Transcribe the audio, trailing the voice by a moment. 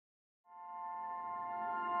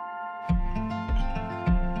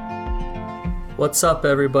What's up,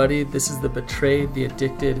 everybody? This is the Betrayed, the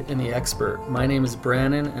Addicted, and the Expert. My name is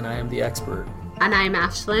Brannon, and I am the expert. And I'm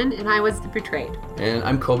Ashlyn, and I was the betrayed. And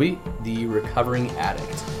I'm Kobe, the recovering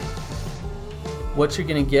addict. What you're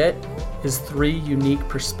going to get is 3 unique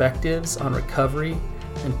perspectives on recovery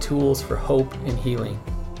and tools for hope and healing.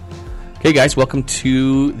 Okay, guys, welcome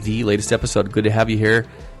to the latest episode. Good to have you here.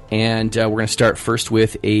 And we're going to start first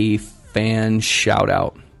with a fan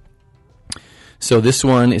shout-out. So this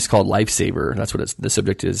one is called Lifesaver. That's what the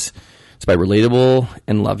subject is. It's by Relatable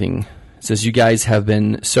and Loving. It says, you guys have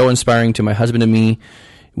been so inspiring to my husband and me.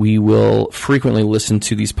 We will frequently listen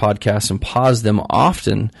to these podcasts and pause them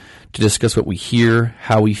often to discuss what we hear,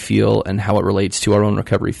 how we feel, and how it relates to our own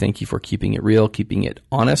recovery. Thank you for keeping it real, keeping it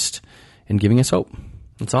honest, and giving us hope.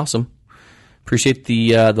 That's awesome. Appreciate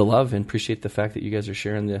the love and appreciate the fact that you guys are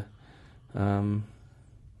sharing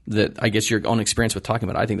I guess your own experience with talking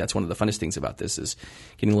about it. I think that's one of the funnest things about this is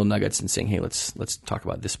getting little nuggets and saying, hey, let's talk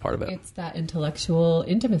about this part of it. It's that intellectual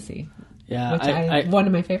intimacy. Yeah, which one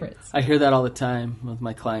of my favorites. I hear that all the time with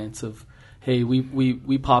my clients of, hey,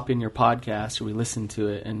 we pop in your podcast or we listen to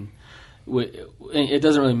it, and it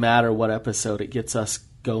doesn't really matter what episode. It gets us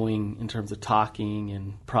going in terms of talking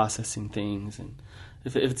and processing things. And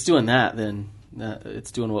if it's doing that, then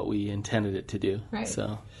it's doing what we intended it to do. Right.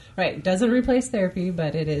 So. Right. It doesn't replace therapy,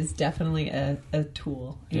 but it is definitely a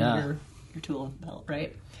tool in your tool belt,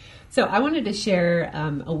 right? So I wanted to share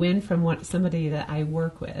a win from somebody that I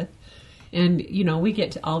work with. And, we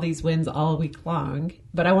get to all these wins all week long.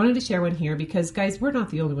 But I wanted to share one here because, guys, we're not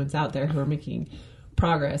the only ones out there who are making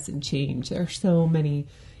progress and change. There are so many.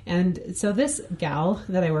 And so this gal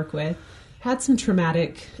that I work with had some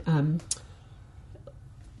traumatic,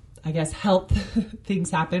 health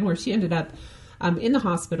things happen where she ended up in the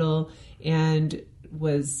hospital and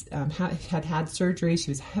was had surgery.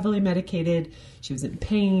 She was heavily medicated. She was in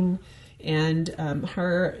pain. And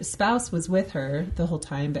her spouse was with her the whole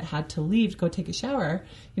time, but had to leave to go take a shower,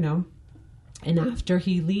 And after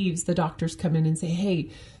he leaves, the doctors come in and say, hey,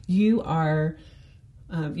 you are,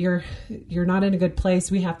 you're not in a good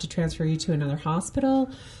place. We have to transfer you to another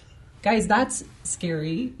hospital. Guys, that's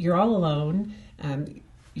scary. You're all alone.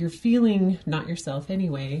 You're feeling not yourself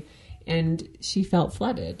anyway. And she felt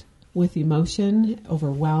flooded with emotion,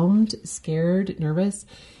 overwhelmed, scared, nervous.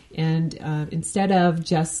 And instead of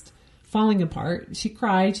just falling apart, she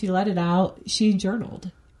cried, she let it out, she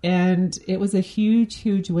journaled. And it was a huge,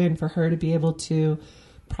 huge win for her to be able to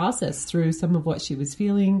process through some of what she was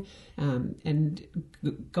feeling and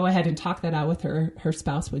go ahead and talk that out with her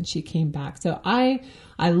spouse when she came back. So I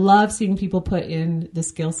love seeing people put in the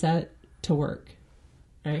skill set to work,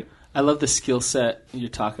 right? I love the skill set you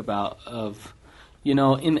talk about of, in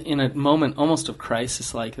a moment almost of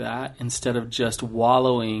crisis like that, instead of just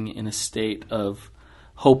wallowing in a state of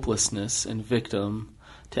hopelessness and victim,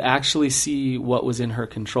 to actually see what was in her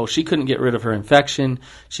control. She couldn't get rid of her infection.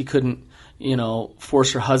 She couldn't,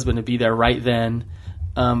 force her husband to be there right then.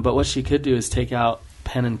 But what she could do is take out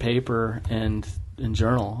pen and paper and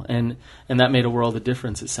journal. And that made a world of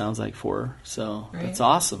difference, it sounds like, for her. So That's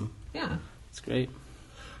awesome. Yeah. It's great.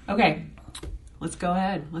 Okay, let's go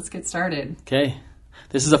ahead. Let's get started. Okay.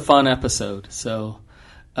 This is a fun episode. So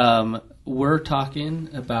we're talking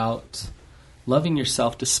about loving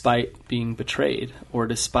yourself despite being betrayed or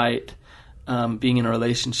despite being in a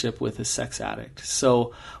relationship with a sex addict.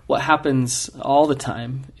 So what happens all the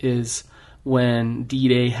time is when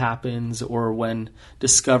D-Day happens or when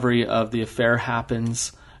discovery of the affair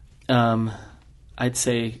happens, I'd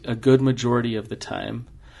say a good majority of the time,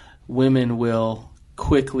 women will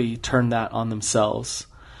quickly turn that on themselves.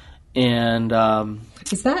 And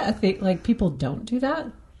is that a thing? Like, people don't do that?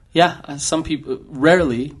 Yeah, some people,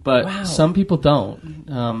 rarely, but some people don't.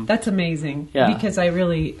 That's amazing. Yeah. Because I've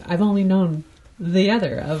only known the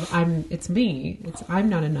other of it's me. I'm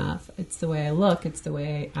not enough. It's the way I look. It's the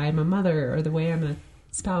way I'm a mother or the way I'm a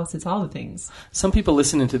spouse. It's all the things. Some people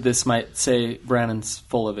listening to this might say Brandon's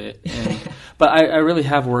full of it. But I really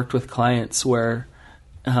have worked with clients where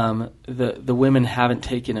the women haven't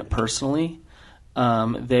taken it personally.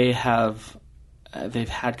 They've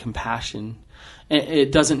had compassion.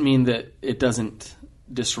 It doesn't mean that it doesn't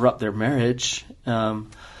disrupt their marriage,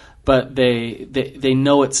 but they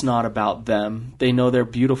know it's not about them. They know they're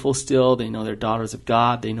beautiful still. They know they're daughters of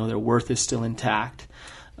God. They know their worth is still intact.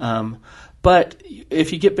 But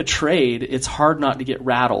if you get betrayed, it's hard not to get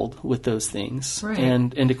rattled with those things, right,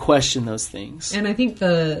 and to question those things. And I think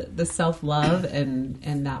the self-love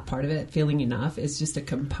and that part of it, feeling enough, is just a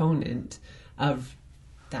component of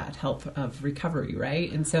that help of recovery,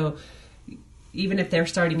 right? And so even if they're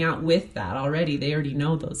starting out with that already, they already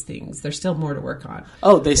know those things. There's still more to work on.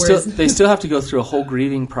 Oh, they still have to go through a whole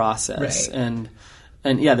grieving process, right.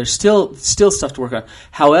 and yeah, there's still stuff to work on.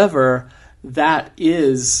 However, that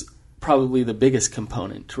is probably the biggest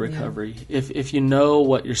component to recovery. Yeah. If you know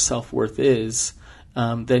what your self-worth is,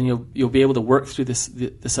 then you'll be able to work through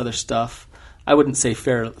this other stuff. I wouldn't say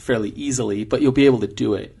fairly easily, but you'll be able to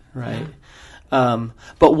do it, right? Yeah.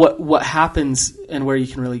 But what happens and where you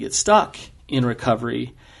can really get stuck in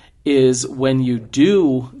recovery is when you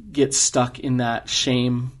do get stuck in that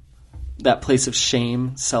shame, that place of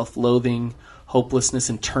shame, self-loathing, hopelessness,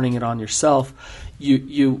 and turning it on yourself,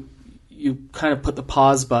 you kind of put the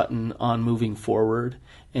pause button on moving forward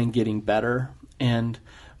and getting better. And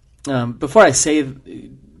before I say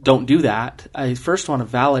don't do that, I first want to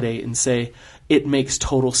validate and say it makes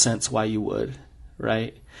total sense why you would,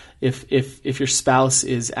 right? If your spouse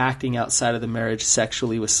is acting outside of the marriage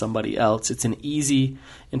sexually with somebody else, it's an easy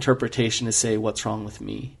interpretation to say, what's wrong with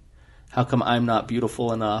me? How come I'm not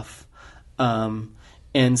beautiful enough?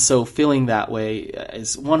 And so feeling that way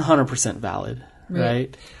is 100% valid,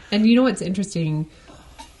 right? And you know what's interesting,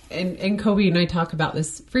 and Kobe and I talk about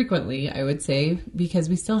this frequently, I would say, because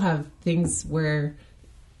we still have things where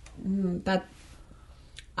that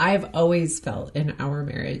I've always felt in our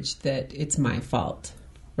marriage that it's my fault,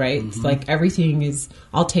 right? Mm-hmm. It's like everything is,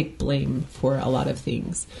 I'll take blame for a lot of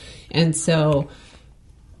things. And so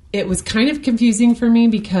it was kind of confusing for me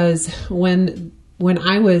because when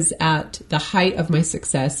I was at the height of my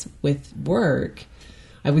success with work,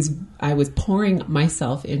 I was pouring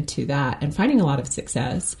myself into that and finding a lot of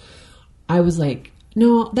success. I was like,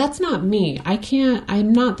 no, that's not me.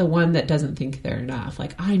 I'm not the one that doesn't think they're enough.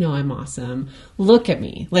 Like, I know I'm awesome. Look at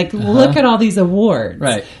me. Like, look at all these awards.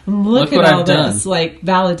 Right. Look at all this, like,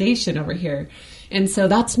 validation over here. And so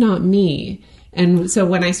that's not me. And so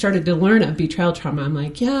when I started to learn of betrayal trauma, I'm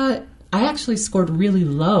like, yeah, I actually scored really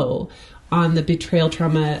low on the betrayal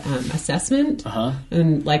trauma assessment.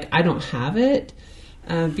 And, like, I don't have it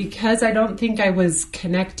because I don't think I was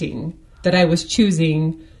connecting, that I was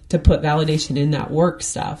choosing to put validation in that work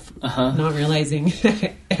stuff, not realizing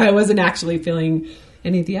I wasn't actually feeling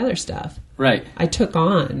any of the other stuff. Right. I took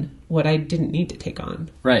on what I didn't need to take on.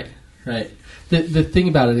 Right. The thing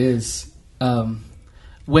about it is,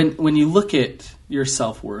 when you look at your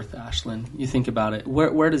self-worth, Ashlyn, you think about it,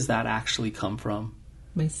 where does that actually come from?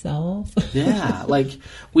 Myself. Yeah, like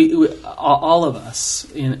we all of us,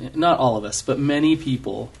 not all of us, but many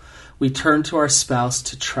people, we turn to our spouse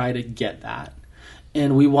to try to get that.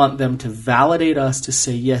 And we want them to validate us to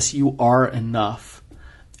say, yes, you are enough.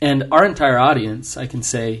 And our entire audience, I can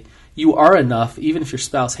say, you are enough even if your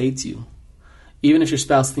spouse hates you. Even if your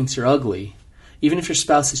spouse thinks you're ugly. Even if your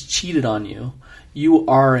spouse has cheated on you. You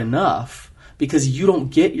are enough because you don't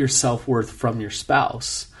get your self-worth from your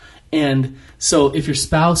spouse. And so if your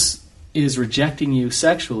spouse is rejecting you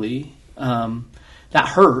sexually, that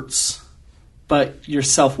hurts, but your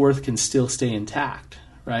self-worth can still stay intact,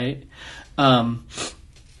 right? Now,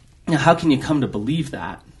 how can you come to believe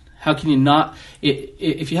that? How can you not,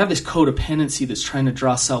 if you have this codependency that's trying to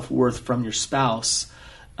draw self-worth from your spouse,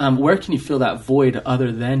 where can you fill that void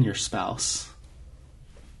other than your spouse?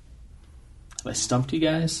 Have I stumped you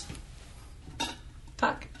guys?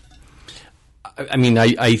 Fuck. I mean,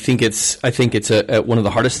 I think it's one of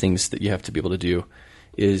the hardest things that you have to be able to do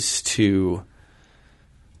is to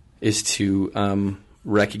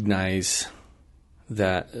recognize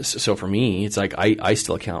that. So for me, it's like I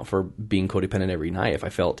still account for being codependent every night if I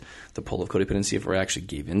felt the pull of codependency, if I actually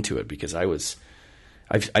gave into it, because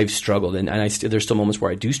I've struggled, and there's still moments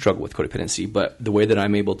where I do struggle with codependency. But the way that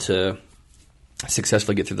I'm able to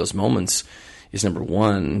successfully get through those moments is, number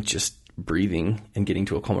one, just breathing and getting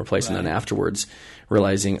to a calmer place, right. And then afterwards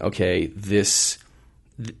realizing, okay, this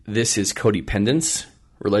is codependence,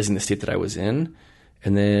 realizing the state that I was in.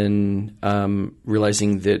 And then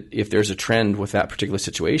realizing that if there's a trend with that particular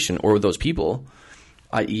situation or with those people,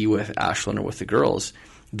 i.e. with Ashlyn or with the girls,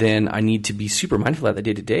 then I need to be super mindful of that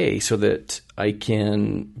day to day so that I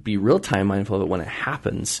can be real-time mindful of it when it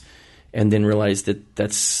happens, and then realize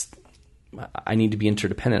that I need to be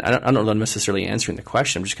interdependent. I don't know that I'm necessarily answering the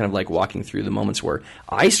question. I'm just kind of like walking through the moments where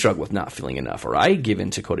I struggle with not feeling enough or I give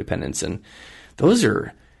into codependence. And those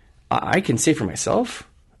are, I can say for myself,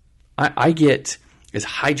 I get as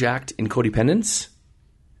hijacked in codependence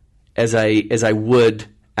as I would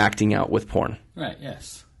acting out with porn. Right,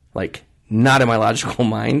 yes. Like, not in my logical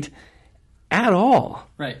mind at all.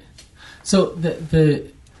 Right. So the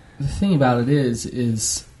thing about it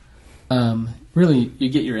is really you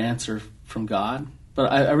get your answer from God.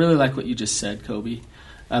 But I really like what you just said, Kobe.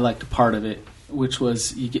 I liked a part of it which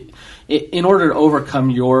was in order to overcome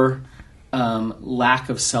your lack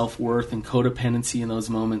of self-worth and codependency in those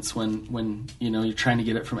moments when you're trying to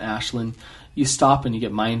get it from Ashlyn, you stop and you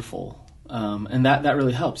get mindful. And that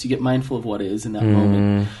really helps. You get mindful of what is in that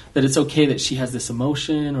moment. That it's okay that she has this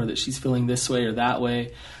emotion, or that she's feeling this way or that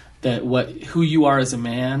way. That who you are as a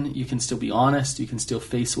man, you can still be honest. You can still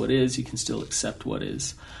face what is. You can still accept what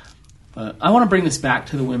is. But I want to bring this back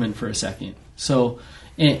to the women for a second. So,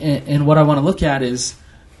 and what I want to look at is,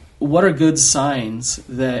 what are good signs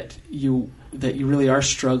that you really are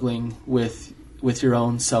struggling with your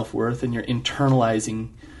own self-worth, and you're internalizing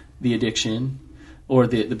the addiction or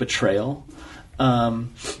the betrayal.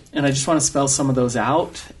 And I just want to spell some of those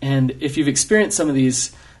out. And if you've experienced some of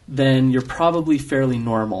these, then you're probably fairly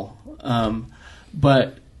normal.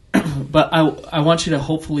 But I want you to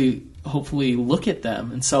hopefully look at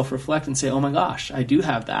them and self-reflect and say, oh my gosh, I do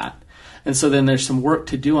have that. And so then there's some work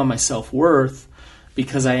to do on my self-worth,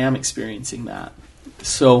 because I am experiencing that.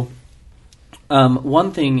 So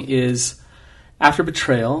one thing is, after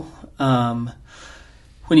betrayal,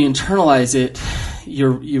 when you internalize it,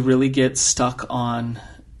 you really get stuck on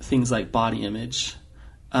things like body image,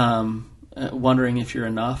 wondering if you're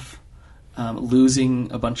enough,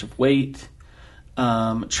 losing a bunch of weight,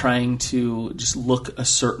 trying to just look a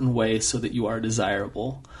certain way so that you are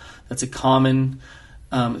desirable. That's a common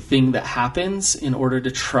thing that happens in order to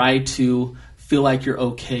try to feel like you're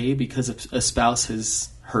okay because a spouse has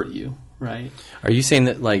hurt you, right? Are you saying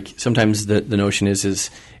that, like, sometimes the notion is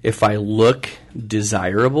if I look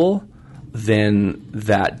desirable, then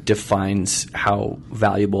that defines how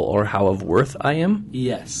valuable or how of worth I am?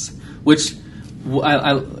 Yes. Which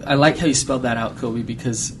I like how you spelled that out, Kobe,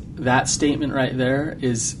 because that statement right there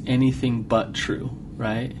is anything but true,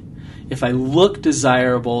 right? If I look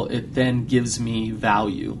desirable, it then gives me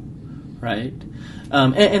value, right?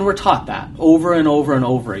 And we're taught that over and over and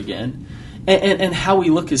over again. And how we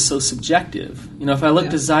look is so subjective. If I look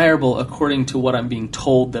desirable according to what I'm being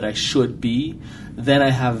told that I should be, then I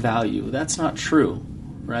have value. That's not true,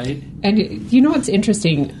 right? And you know what's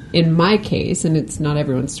interesting in my case, and it's not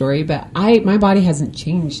everyone's story, but my body hasn't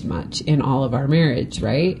changed much in all of our marriage,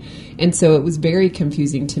 right? And so it was very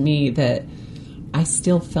confusing to me that I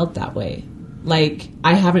still felt that way. Like,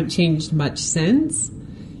 I haven't changed much since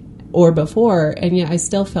or before, and yet I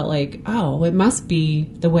still felt like, oh, it must be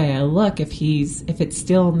the way I look if it's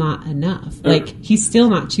still not enough. Like, he's still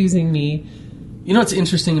not choosing me. You know what's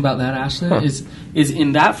interesting about that, Ashlyn, is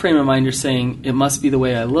in that frame of mind, you're saying it must be the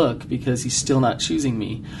way I look because he's still not choosing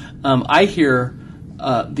me. I hear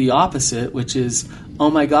the opposite, which is, oh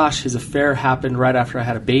my gosh, his affair happened right after I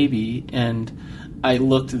had a baby, and I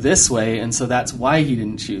looked this way, and so that's why he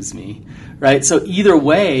didn't choose me, right? So either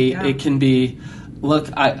way, it can be, look,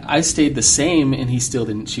 I stayed the same and he still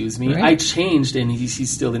didn't choose me. Right. I changed and he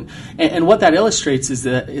still didn't. And what that illustrates is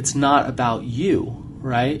that it's not about you,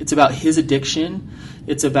 right? It's about his addiction.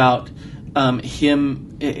 It's about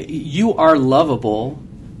him. You are lovable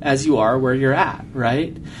as you are where you're at,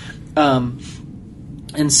 right?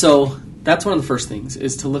 And so that's one of the first things,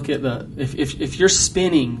 is to look at if you're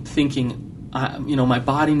spinning thinking, my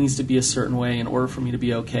body needs to be a certain way in order for me to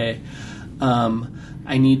be okay.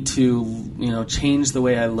 I need to, change the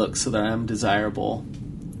way I look so that I'm desirable.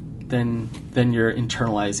 Then you're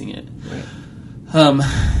internalizing it. Right.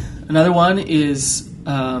 Another one is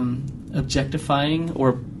objectifying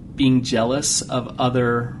or being jealous of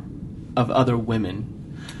other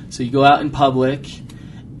women. So you go out in public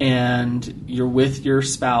and you're with your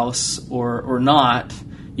spouse or not.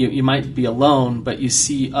 You might be alone, but you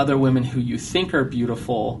see other women who you think are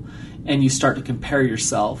beautiful, and you start to compare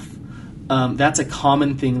yourself. That's a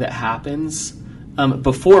common thing that happens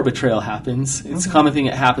before betrayal happens. It's a common thing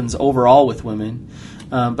that happens overall with women,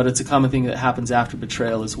 but it's a common thing that happens after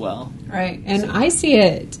betrayal as well. Right, and I see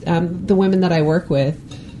it, the women that I work with,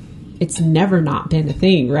 it's never not been a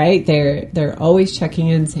thing, right? They're always checking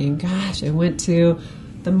in saying, gosh, I went to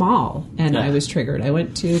the mall and I was triggered. I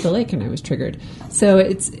went to the lake and I was triggered. So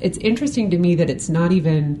it's interesting to me that it's not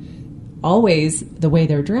even always the way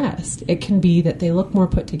they're dressed. It can be that they look more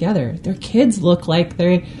put together. Their kids look like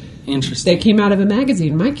they came out of a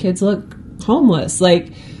magazine. My kids look homeless.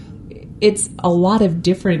 Like, it's a lot of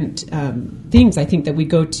different things, I think, that we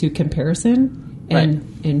go to comparison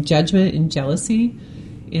and judgment and jealousy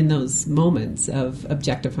in those moments of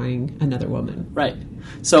objectifying another woman. Right.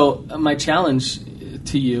 So my challenge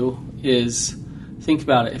to you is, think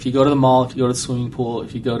about it. If you go to the mall, if you go to the swimming pool,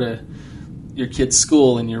 if you go to your kid's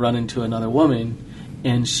school and you run into another woman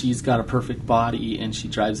and she's got a perfect body and she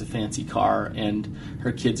drives a fancy car and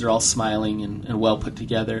her kids are all smiling and well put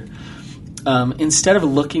together, instead of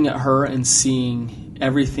looking at her and seeing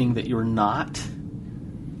everything that you're not,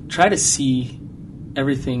 try to see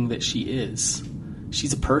everything that she is.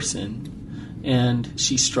 She's a person, and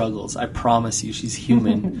she struggles. I promise you, she's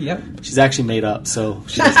human. Yep. She's actually made up, so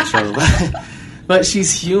she doesn't struggle. But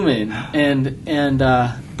she's human,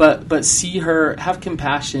 but see her, have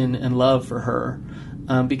compassion and love for her,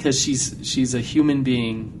 because she's a human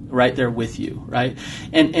being right there with you, right?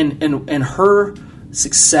 And her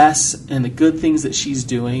success and the good things that she's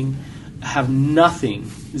doing have nothing,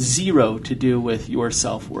 zero, to do with your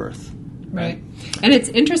self-worth. Right. And it's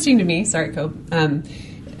interesting to me, sorry, Cobe,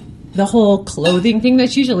 the whole clothing thing,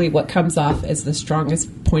 that's usually what comes off as the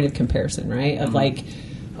strongest point of comparison, right? Of like,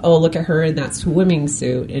 oh, look at her in that swimming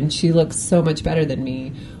suit, and she looks so much better than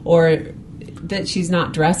me. Or that she's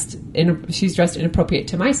dressed inappropriate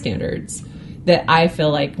to my standards. That I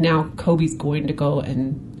feel like now Kobe's going to go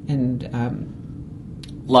and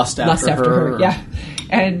lust after her. Yeah.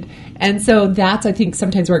 And so that's, I think,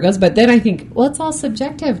 sometimes where it goes. But then I think, well, it's all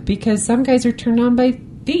subjective, because some guys are turned on by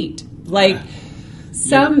feet. Like,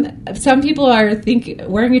 some people are think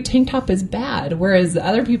wearing a tank top is bad, whereas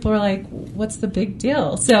other people are like, what's the big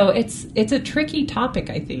deal? So it's a tricky topic,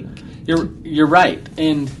 I think. You're right.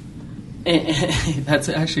 And that's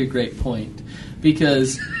actually a great point,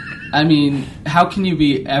 because, I mean, how can you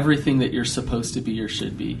be everything that you're supposed to be or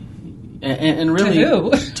should be? And really, to who?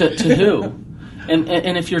 To who?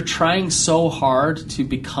 And if you're trying so hard to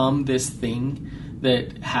become this thing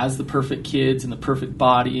that has the perfect kids and the perfect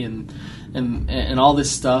body and all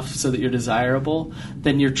this stuff so that you're desirable,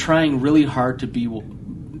 then you're trying really hard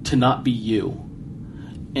to not be you.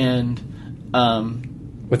 And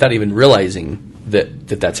without even realizing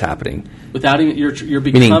that's happening. Without even you're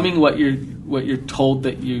becoming what you're told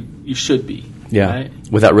that you should be. Yeah. Right?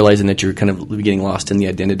 Without realizing that you're kind of getting lost in the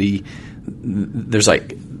identity. There's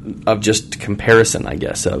like of just comparison, I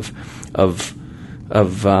guess, of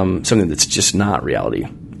something that's just not reality.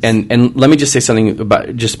 And let me just say something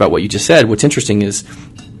about what you just said. What's interesting is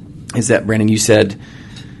that, Brandon, you said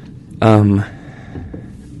there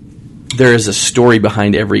is a story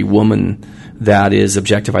behind every woman that is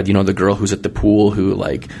objectified. You know, the girl who's at the pool who,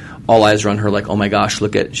 like, all eyes are on her, like, oh my gosh,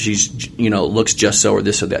 look at, she's, looks just so, or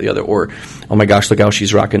this or that, the other, or oh my gosh, look how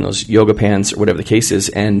she's rocking those yoga pants, or whatever the case is.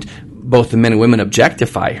 And both the men and women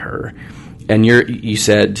objectify her. And you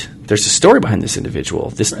said there's a story behind this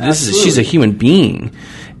individual. This is, she's a human being,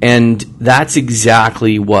 and that's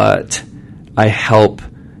exactly what I help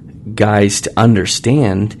guys to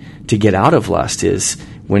understand to get out of lust is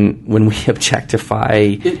when we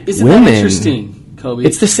objectify Isn't women. That interesting, Kobe?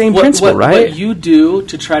 It's the same principle, right? What you do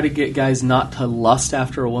to try to get guys not to lust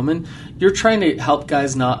after a woman, you're trying to help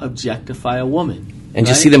guys not objectify a woman. And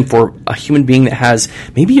just see them for a human being that has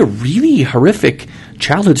maybe a really horrific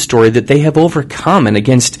childhood story that they have overcome, and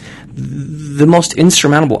against the most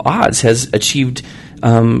insurmountable odds has achieved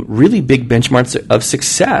really big benchmarks of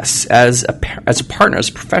success as a partner, as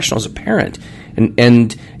a professional, as a parent.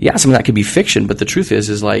 And yeah, some of that could be fiction, but the truth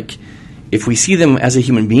is like, if we see them as a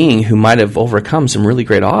human being who might have overcome some really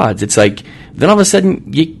great odds, it's like, then all of a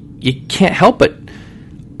sudden you can't help but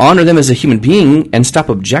honor them as a human being and stop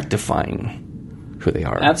objectifying who they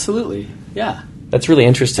are. Absolutely, yeah. That's really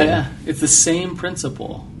interesting. Yeah, it's the same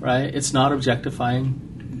principle, right? It's not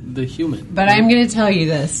objectifying the human. But I'm going to tell you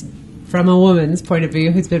this, from a woman's point of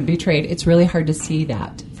view who's been betrayed, it's really hard to see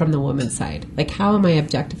that from the woman's side. Like, how am I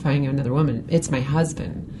objectifying another woman? It's my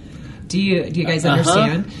husband. Do you guys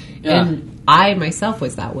understand? Yeah. And I myself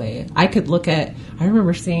was that way. I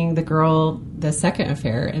remember seeing the girl, the second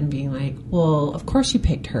affair, and being like, well, of course you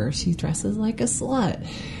picked her. She dresses like a slut.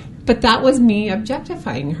 But that was me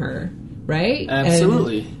objectifying her, right?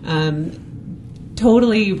 Absolutely. And,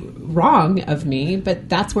 totally wrong of me, but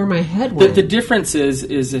that's where my head went. The difference is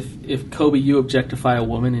if Kobe, you objectify a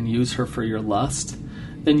woman and use her for your lust,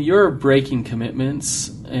 then you're breaking commitments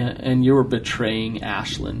and you're betraying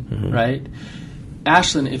Ashlyn, right?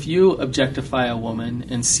 Ashlyn, if you objectify a woman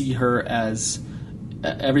and see her as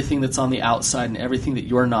everything that's on the outside and everything that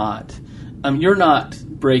you're not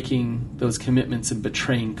breaking those commitments and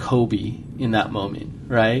betraying Kobe in that moment,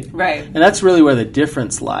 right? Right. And that's really where the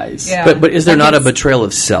difference lies. Yeah. But is there not a betrayal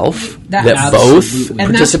of self that both And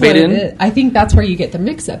participate in? I think that's where you get the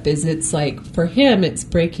mix-up, is it's like, for him, it's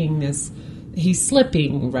breaking this, he's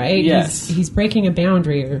slipping, right? Yes. He's breaking a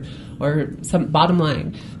boundary or some bottom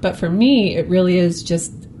line. But for me, it really is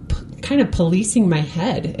just kind of policing my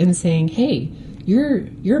head and saying, hey,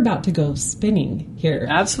 you're about to go spinning here.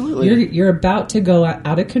 Absolutely. You're about to go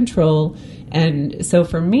out of control, And so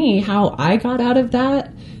for me, how I got out of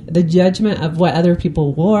that, the judgment of what other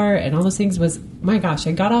people wore and all those things was, my gosh,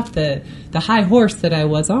 I got off the high horse that I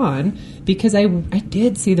was on because I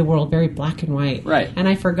did see the world very black and white. Right. And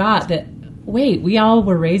I forgot that, wait, we all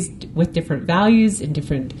were raised with different values and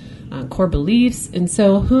different core beliefs. And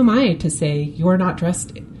so who am I to say you're not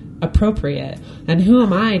dressed appropriate? And who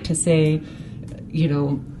am I to say,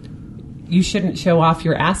 you shouldn't show off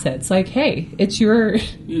your assets? Like, hey, it's your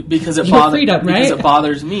freedom, right? Because it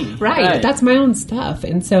bothers me. Right. That's my own stuff.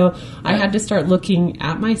 And so I had to start looking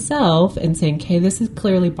at myself and saying, okay, this is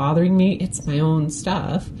clearly bothering me. It's my own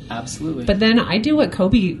stuff. Absolutely. But then I do what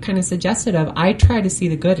Kobe kind of suggested of, I try to see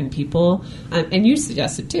the good in people. And you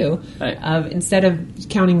suggested too, right, of instead of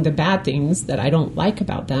counting the bad things that I don't like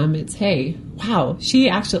about them, it's, hey, wow, she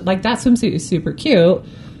actually, like, that swimsuit is super cute.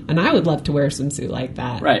 And I would love to wear a swimsuit like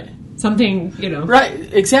that. Right. Something,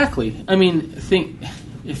 Right, exactly. I mean, think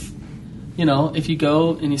if you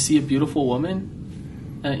go and you see a beautiful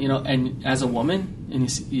woman, and as a woman, and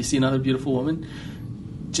you see another beautiful woman,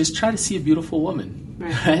 just try to see a beautiful woman,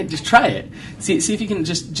 right? Just try it. See if you can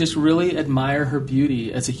just really admire her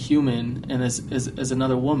beauty as a human and as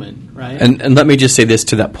another woman, right? And let me just say this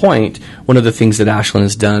to that point. One of the things that Ashlyn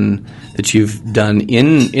has done, that you've done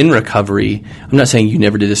in recovery, I'm not saying you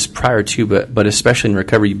never did this prior to, but especially in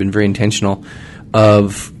recovery, you've been very intentional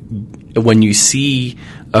of when you see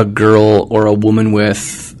a girl or a woman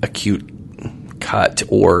with a cute cut,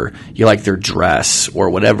 or you like their dress or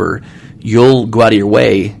whatever, you'll go out of your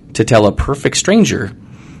way to tell a perfect stranger,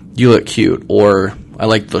 you look cute, or I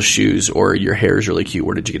like those shoes, or your hair is really cute,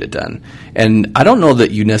 where did you get it done? And I don't know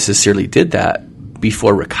that you necessarily did that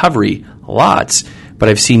before recovery lots, but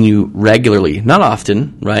I've seen you regularly, not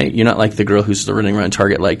often, right? You're not like the girl who's running around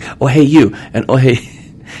Target like, oh, hey, you, and oh, hey,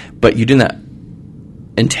 but you're doing that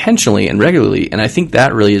intentionally and regularly, and I think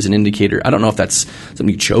that really is an indicator. I don't know if that's something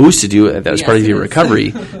you chose to do, that was part of your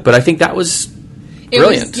recovery, but I think that was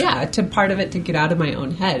brilliant. Part of it to get out of my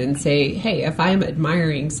own head and say, hey, if I'm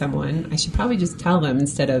admiring someone, I should probably just tell them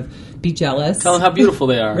instead of be jealous. Tell them how beautiful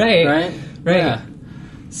they are. Right. Yeah.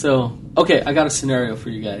 So, okay, I got a scenario for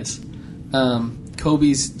you guys.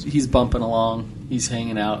 Kobe's bumping along. He's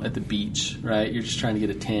hanging out at the beach, right? You're just trying to get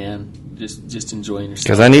a tan, just enjoying yourself.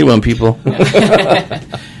 Because I need one, people.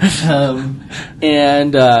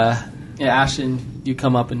 Ashton, you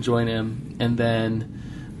come up and join him, and then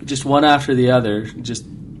just one after the other, just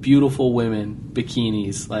beautiful women,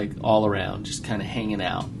 bikinis, like all around, just kind of hanging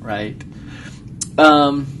out, right?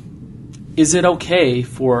 Is it okay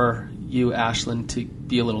for you, Ashlyn, to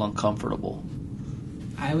be a little uncomfortable?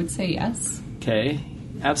 I would say yes. Okay,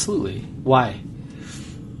 absolutely. Why?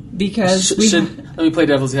 Because let me play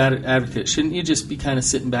devil's advocate. Shouldn't you just be kind of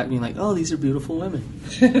sitting back being like, oh, these are beautiful women?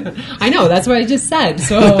 I know, that's what I just said.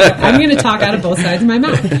 So I'm going to talk out of both sides of my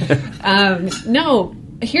mouth. No,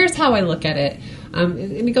 here's how I look at it.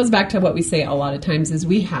 And it goes back to what we say a lot of times is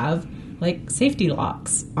we have like safety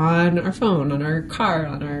locks on our phone, on our car,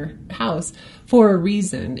 on our house for a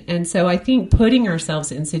reason. And so I think putting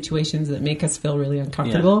ourselves in situations that make us feel really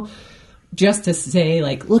uncomfortable, just to say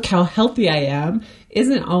like, look how healthy I am,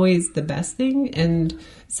 isn't always the best thing. And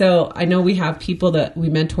so I know we have people that we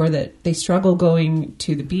mentor that they struggle going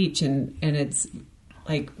to the beach, and it's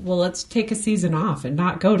like, well, let's take a season off and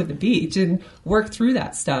not go to the beach and work through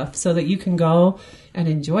that stuff so that you can go and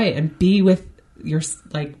enjoy it and be with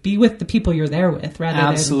the people you're there with, rather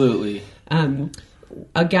absolutely. Than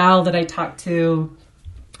a gal that I talked to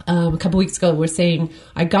a couple weeks ago was saying,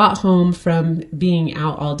 I got home from being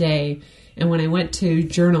out all day, and when I went to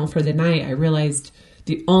journal for the night, I realized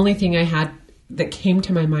the only thing I had that came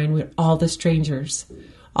to my mind were all the strangers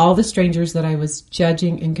that I was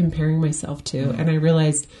judging and comparing myself to. And I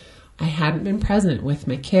realized I hadn't been present with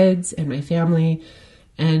my kids and my family,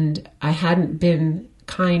 and I hadn't been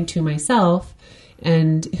kind to myself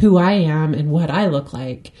and who I am and what I look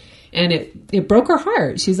like. And it broke her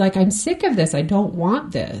heart. She's like, I'm sick of this. I don't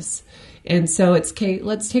want this. And so it's okay,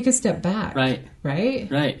 let's take a step back.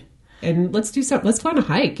 Right. And let's do something. Let's go on a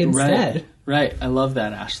hike instead. Right. I love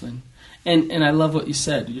that, Ashlyn. And I love what you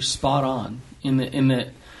said. You're spot on in the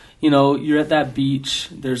you're at that beach.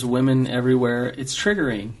 There's women everywhere. It's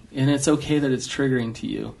triggering, and it's okay that it's triggering to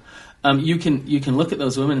you. You can look at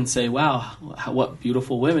those women and say, wow, what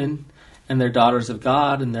beautiful women, and they're daughters of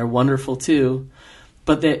God, and they're wonderful too.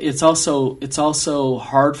 But it's also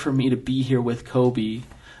hard for me to be here with Kobe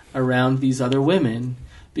around these other women,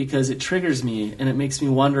 because it triggers me and it makes me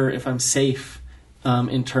wonder if I'm safe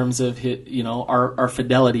in terms of his, our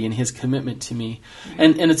fidelity and his commitment to me.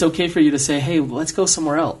 And it's okay for you to say, hey, let's go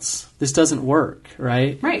somewhere else. This doesn't work,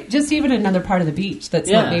 right? Right. Just even another part of the beach that's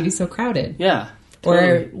not maybe so crowded. Yeah. Totally.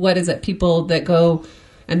 Or what is it? People that go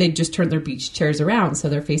and they just turn their beach chairs around so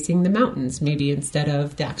they're facing the mountains maybe instead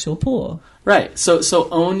of the actual pool. Right. So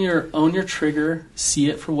own your trigger, see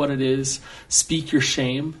it for what it is, speak your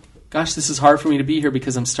shame. Gosh, this is hard for me to be here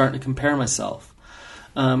because I'm starting to compare myself.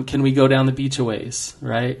 Can we go down the beach a ways,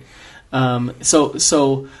 right?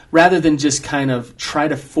 So rather than just kind of try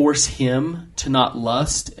to force him to not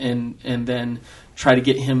lust and then try to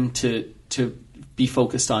get him to be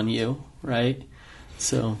focused on you, right?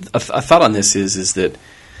 So a thought on this is that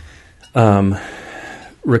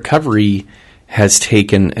recovery has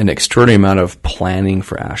taken an extraordinary amount of planning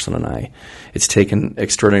for Ashlyn and I. It's taken an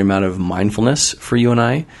extraordinary amount of mindfulness for you and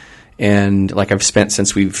I. And like I've spent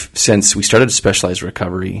since we started specialized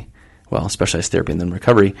therapy and then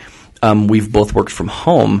recovery, we've both worked from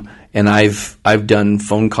home, and I've done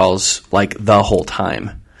phone calls like the whole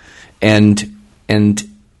time, and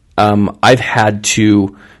I've had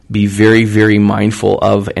to be very, very mindful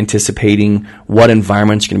of anticipating what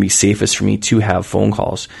environments are going to be safest for me to have phone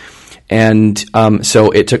calls. And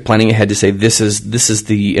so it took planning ahead to say this is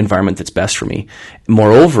the environment that's best for me.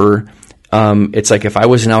 Moreover, it's like if I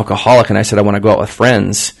was an alcoholic and I said I want to go out with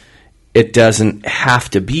friends, it doesn't have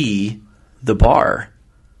to be the bar.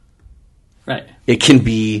 Right. It can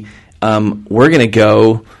be we're going to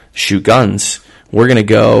go shoot guns. We're going to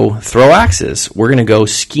go throw axes. We're going to go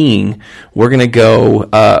skiing. We're going to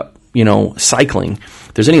go cycling.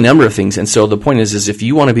 There's any number of things. And so the point is if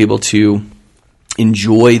you want to be able to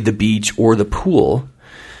enjoy the beach or the pool,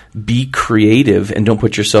 be creative and don't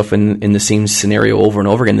put yourself in the same scenario over and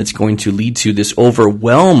over again that's going to lead to this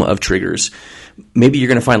overwhelm of triggers. Maybe you're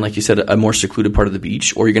going to find, like you said, a more secluded part of the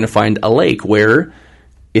beach, or you're going to find a lake where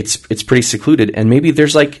it's pretty secluded, and maybe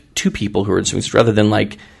there's like 2 people who are in swings rather than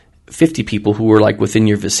like 50 people who are like within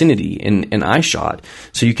your vicinity in eyeshot,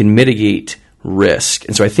 so you can mitigate risk.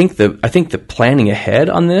 And so I think the planning ahead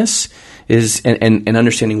on this is and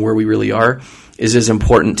understanding where we really are is as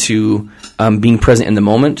important to being present in the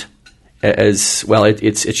moment as well.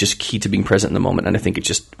 It's just key to being present in the moment, and I think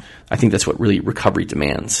that's what really recovery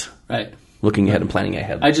demands. Right. Looking ahead and planning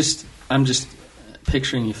ahead. I'm just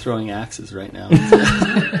picturing you throwing axes right now.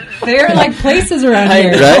 There are like places around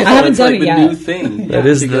here. Right? I haven't done it yet. New thing. That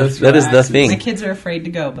is the thing. My kids are afraid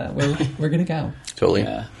to go, but we're gonna go. Totally.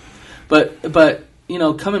 Yeah. But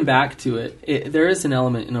coming back to it, there is an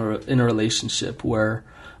element in a relationship where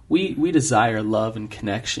we desire love and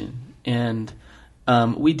connection, and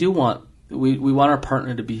we want our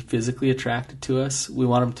partner to be physically attracted to us. We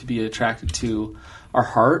want them to be attracted to our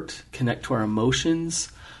heart, connect to our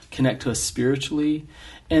emotions, connect to us spiritually.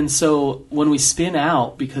 And so when we spin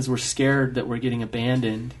out because we're scared that we're getting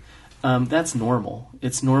abandoned, that's normal.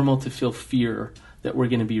 It's normal to feel fear that we're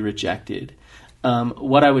going to be rejected.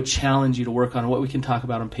 What I would challenge you to work on, what we can talk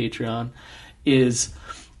about on Patreon, is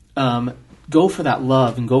go for that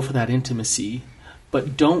love and go for that intimacy,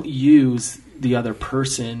 but don't use the other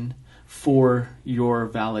person for your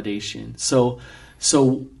validation.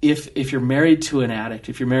 So if you're married to an addict,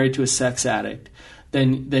 if you're married to a sex addict,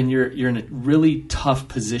 then you're in a really tough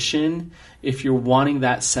position if you're wanting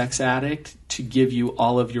that sex addict to give you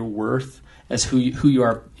all of your worth as who you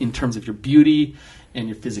are in terms of your beauty and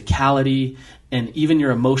your physicality and even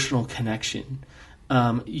your emotional connection.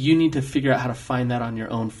 You need to figure out how to find that on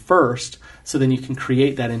your own first, so then you can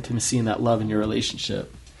create that intimacy and that love in your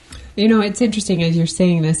relationship. It's interesting as you're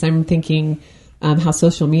saying this, I'm thinking how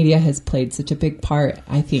social media has played such a big part,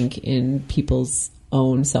 I think, in people's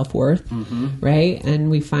own self-worth, right? And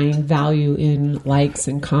we find value in likes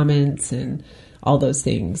and comments and all those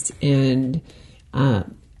things. And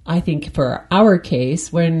I think for our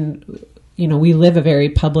case, when, we live a very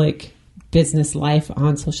public business life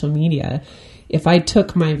on social media, if I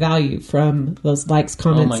took my value from those likes,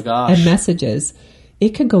 comments, and messages,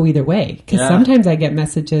 it could go either way. Because sometimes I get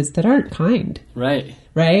messages that aren't kind.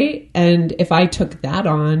 Right? And if I took that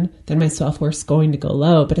on, then my self-worth's going to go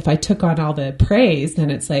low. But if I took on all the praise, then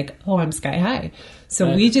it's like, oh, I'm sky high.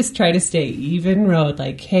 So we just try to stay even road.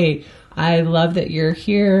 Like, hey, I love that you're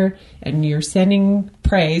here and you're sending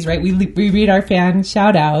praise, right? We read our fan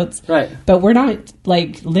shout outs. Right. But we're not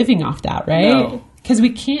like living off that, right? No. Because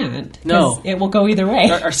we can't. No, it will go either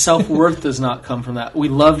way. Our self-worth does not come from that. We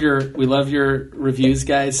love your reviews,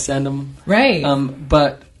 guys. Send them. Right.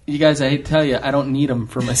 But you guys, I hate to tell you, I don't need them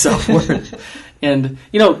for my self-worth. And,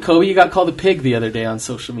 Kobe, you got called a pig the other day on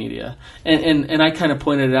social media. And I kind of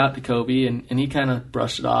pointed it out to Kobe, and he kind of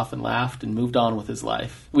brushed it off and laughed and moved on with his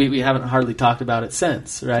life. We haven't hardly talked about it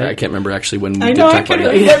since, right? I can't remember actually when we did talk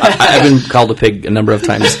about it. I've been called a pig a number of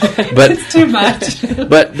times. But it's too much.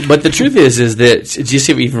 but the truth is that, just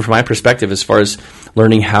even from my perspective, as far as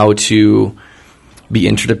learning how to be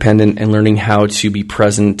interdependent and learning how to be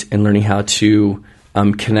present and learning how to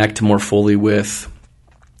connect more fully with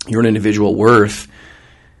your own individual worth,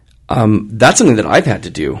 that's something that I've had to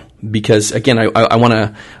do, because again, I want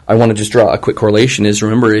to just draw a quick correlation. Is,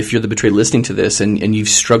 remember, if you're the betrayed listening to this and you've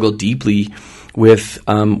struggled deeply with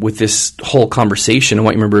this whole conversation, I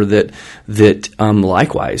want you to remember that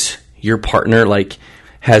likewise your partner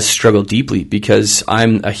has struggled deeply, because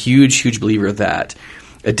I'm a huge believer that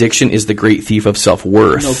addiction is the great thief of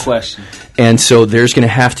self-worth. No question. And so there's going to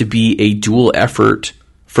have to be a dual effort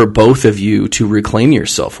for both of you to reclaim your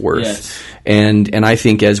self-worth. Yes. And I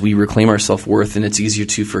think as we reclaim our self-worth, and it's easier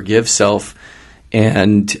to forgive self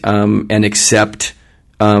and accept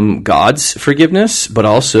God's forgiveness, but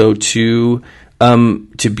also to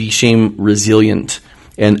be shame resilient.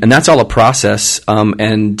 And that's all a process,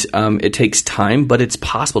 and it takes time, but it's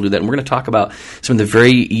possible to do that. And we're going to talk about some of the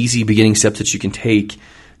very easy beginning steps that you can take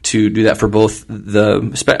to do that for both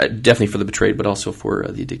definitely for the betrayed, but also for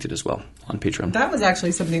the addicted as well on Patreon. That was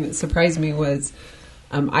actually something that surprised me. Was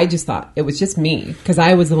I just thought it was just me, because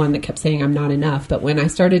I was the one that kept saying I'm not enough. But when I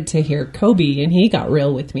started to hear Kobe, and he got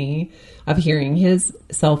real with me of hearing his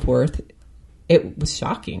self-worth, it was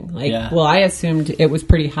shocking. Well, I assumed it was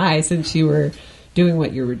pretty high since you were doing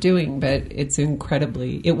what you were doing, but it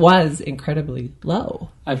was incredibly low.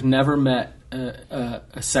 I've never met a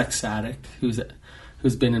sex addict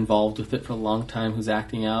who's been involved with it for a long time, who's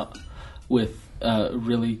acting out with a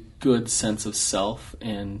really good sense of self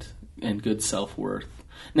and good self-worth.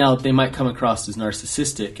 Now, they might come across as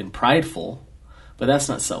narcissistic and prideful, but that's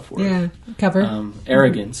not self-worth. Yeah, cover.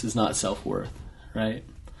 Arrogance is not self-worth, right?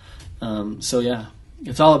 So yeah,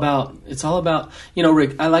 it's all about,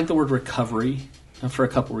 I like the word recovery for a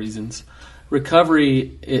couple reasons.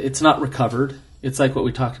 Recovery, it's not recovered. It's like what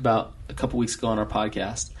we talked about a couple weeks ago on our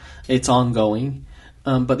podcast. It's ongoing.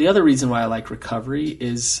 But the other reason why I like recovery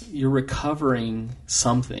is you're recovering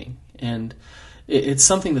something, and it's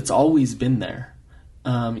something that's always been there.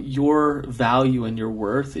 Your value and your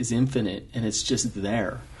worth is infinite, and it's just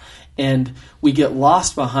there. And we get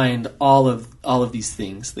lost behind all of these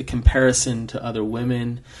things: the comparison to other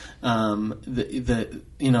women, the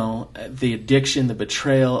addiction, the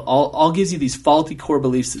betrayal. All gives you these faulty core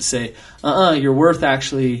beliefs that say, your worth,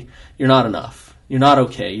 actually, you're not enough. You're not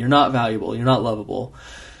okay. You're not valuable. You're not lovable.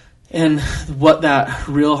 And what that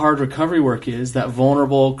real hard recovery work is, that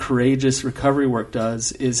vulnerable, courageous recovery work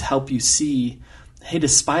does, is help you see, hey,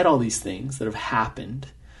 despite all these things that have happened,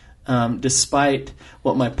 despite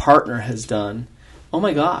what my partner has done, oh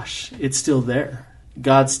my gosh, it's still there.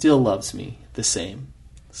 God still loves me the same.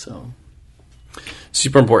 So,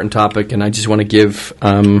 super important topic, and I just want to give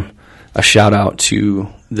a shout out to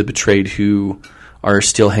the betrayed who are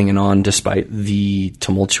still hanging on despite the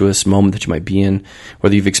tumultuous moment that you might be in,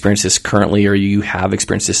 whether you've experienced this currently or you have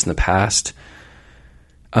experienced this in the past.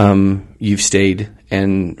 You've stayed,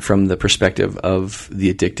 and from the perspective of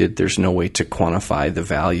the addicted, there's no way to quantify the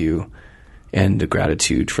value and the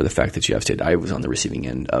gratitude for the fact that you have stayed. I was on the receiving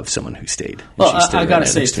end of someone who stayed. Well, I got to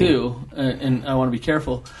say too, and I want to be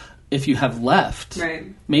careful, if you have left, right,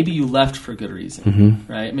 maybe you left for a good reason,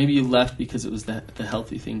 right? Maybe you left because it was the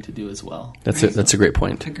healthy thing to do as well. That's right. That's a great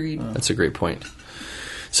point. Agreed. That's a great point.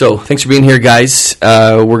 So thanks for being here, guys.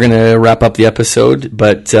 We're going to wrap up the episode,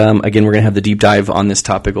 but again, we're going to have the deep dive on this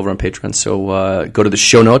topic over on Patreon. So go to the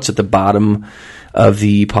show notes at the bottom of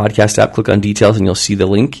the podcast app, click on details, and you'll see the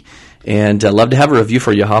link. And love to have a review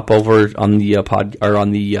for you. Hop over on the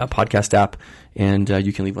podcast app, and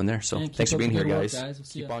you can leave one there. So thanks for being here, guys. We'll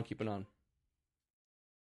Keep on keeping on.